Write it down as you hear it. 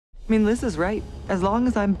I mean, Liz is right. As long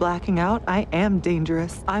as I'm blacking out, I am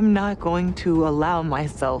dangerous. I'm not going to allow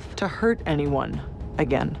myself to hurt anyone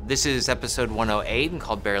again. This is episode 108 and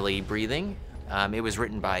called Barely Breathing. It was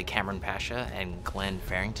written by Cameron Pasha and Glenn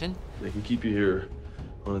Farrington. They can keep you here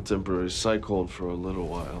on a temporary psych hold for a little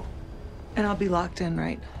while. And I'll be locked in,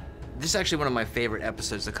 right? This is actually one of my favorite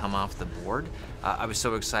episodes to come off the board. I was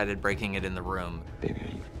so excited breaking it in the room.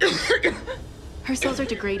 Baby, Her cells are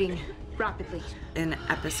degrading rapidly. In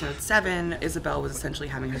episode 7, Isabel was essentially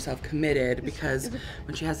having herself committed because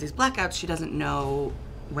when she has these blackouts, she doesn't know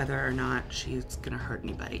whether or not she's gonna hurt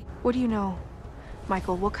anybody. What do you know,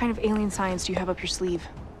 Michael? What kind of alien science do you have up your sleeve?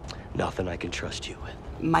 Nothing I can trust you with.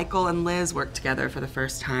 Michael and Liz worked together for the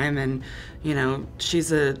first time, and, you know,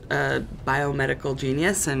 she's a biomedical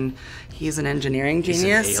genius, and he's an engineering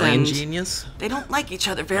genius. He's an alien and genius? They don't like each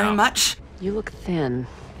other very much. You look thin.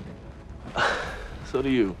 so do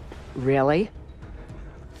you. Really?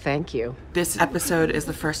 Thank you. This episode is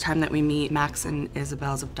the first time that we meet Max and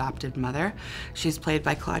Isabel's adopted mother. She's played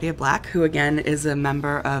by Claudia Black, who again is a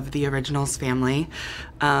member of the Originals family,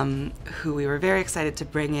 who we were very excited to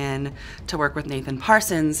bring in to work with Nathan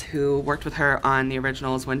Parsons, who worked with her on the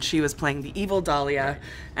Originals when she was playing the evil Dahlia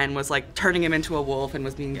and was like turning him into a wolf and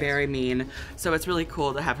was being very mean. So it's really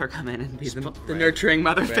cool to have her come in and be the nurturing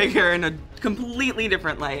mother figure in a completely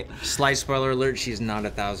different light. Slight spoiler alert, she's not a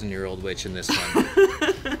 1,000-year-old witch in this one.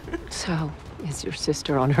 So, is your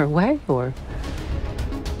sister on her way, or?